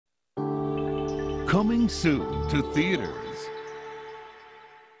Coming soon to theaters.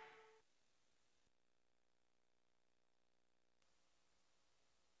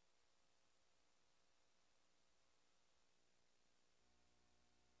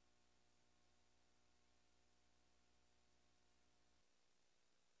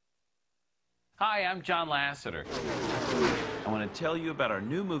 Hi, I'm John Lasseter. I want to tell you about our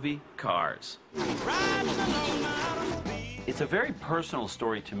new movie, Cars. It's a very personal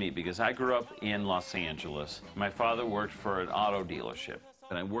story to me because I grew up in Los Angeles. My father worked for an auto dealership,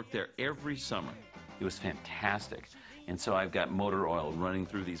 and I worked there every summer. It was fantastic. And so I've got motor oil running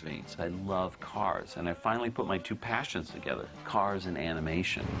through these veins. I love cars, and I finally put my two passions together, cars and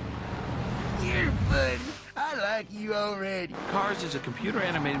animation. You're funny. I like you already. Cars is a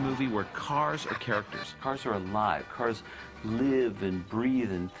computer-animated movie where cars are characters. Cars are alive. Cars live and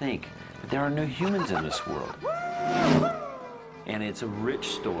breathe and think. But there are no humans in this world. And it's a rich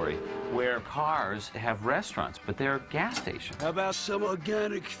story where cars have restaurants, but they're gas stations. How about some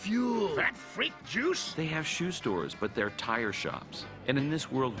organic fuel? That freak juice? They have shoe stores, but they're tire shops. And in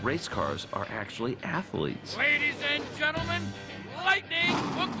this world, race cars are actually athletes. Ladies and gentlemen, Lightning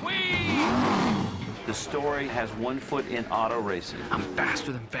McQueen! The story has one foot in auto racing. I'm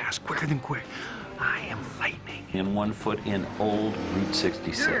faster than fast, quicker than quick. I am lightning. And 1 foot in old Route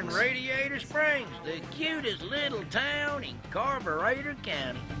 66. You're in Radiator Springs, the cutest little town in Carburetor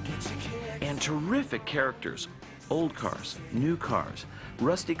County. And terrific characters. Old cars, new cars,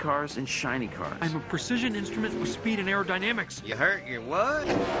 rusty cars, and shiny cars. I'm a precision instrument with speed and aerodynamics. You hurt your what?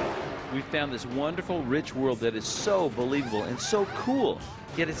 We found this wonderful, rich world that is so believable and so cool,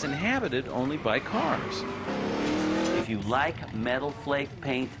 yet it's inhabited only by cars. If you like metal flake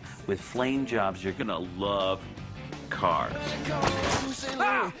paint with flame jobs, you're gonna love Cars.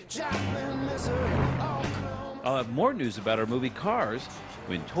 Ah! I'll have more news about our movie Cars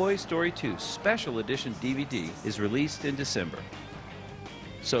when Toy Story 2 Special Edition DVD is released in December.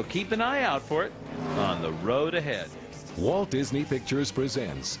 So keep an eye out for it on the road ahead. Walt Disney Pictures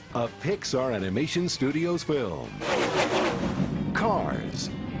presents a Pixar Animation Studios film, Cars.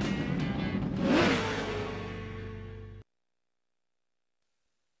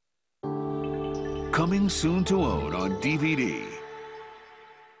 Coming soon to own on DVD.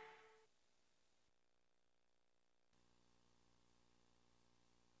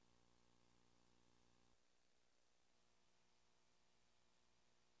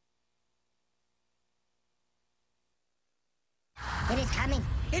 It is coming.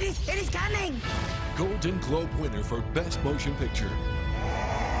 It is coming. Golden Globe winner for Best Motion Picture.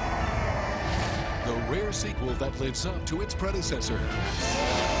 The rare sequel that lives up to its predecessor.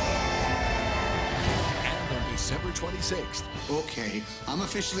 And on December 26th, Okay, I'm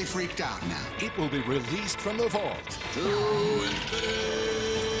officially freaked out now. it will be released from the vault. To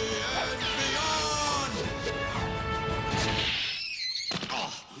infinity and beyond!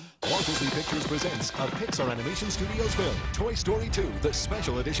 Walt Disney Pictures presents a Pixar Animation Studios film, Toy Story 2, the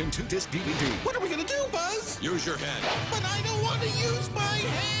Special Edition 2-disc DVD. What are we gonna do, Buzz? Use your head. But I don't want to use my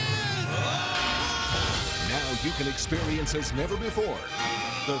head! Now you can experience as never before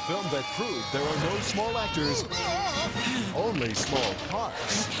the film that proved there are no small actors, only small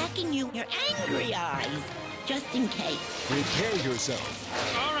cars. Attacking you. Your angry eyes. Just in case. Prepare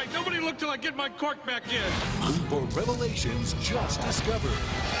yourself All right, nobody look till I get my cork back in. for revelations just discovered.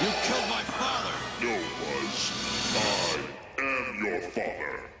 You killed my father! No, Buzz. I am your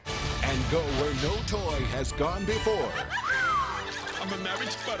father. And go where no toy has gone before. I'm a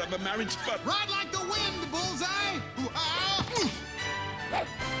married spud, I'm a married spud. Ride like the wind, Bullseye!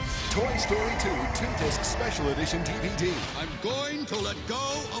 Toy Story 2 2-disc Special Edition DVD. I'm going to let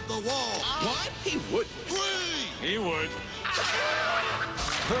go of the wall. What? He would. Free! He would.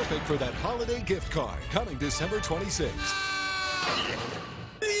 Perfect for that holiday gift card. Coming December 26th.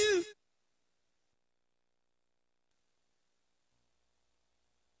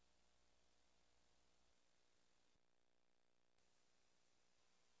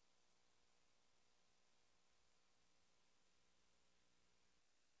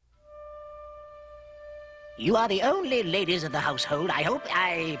 You are the only ladies of the household, I hope,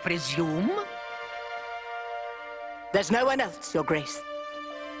 I presume? There's no one else, Your Grace.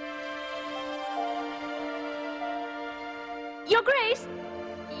 Your Grace!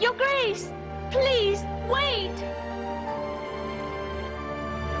 Your Grace! Please, wait!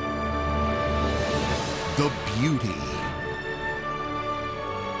 The beauty.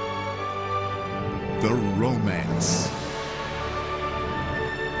 The romance.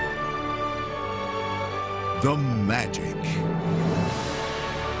 The magic.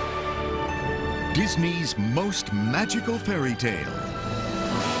 Disney's most magical fairy tale.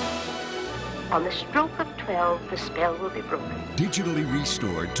 On the stroke of 12, the spell will be broken. Digitally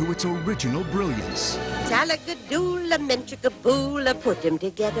restored to its original brilliance. Talagadoola, menchikaboola, put them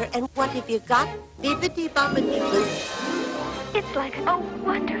together, and what have you got? Bibbidi-bobbidi-boo. It's like a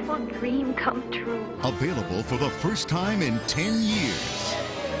wonderful dream come true. Available for the first time in 10 years.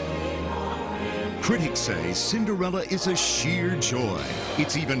 Critics say Cinderella is a sheer joy.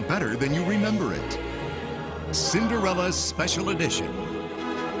 It's even better than you remember it. Cinderella Special Edition.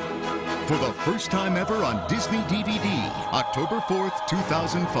 For the first time ever on Disney DVD, October 4th,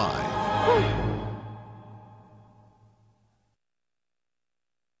 2005.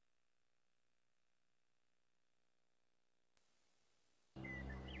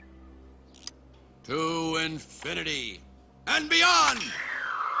 To infinity and beyond!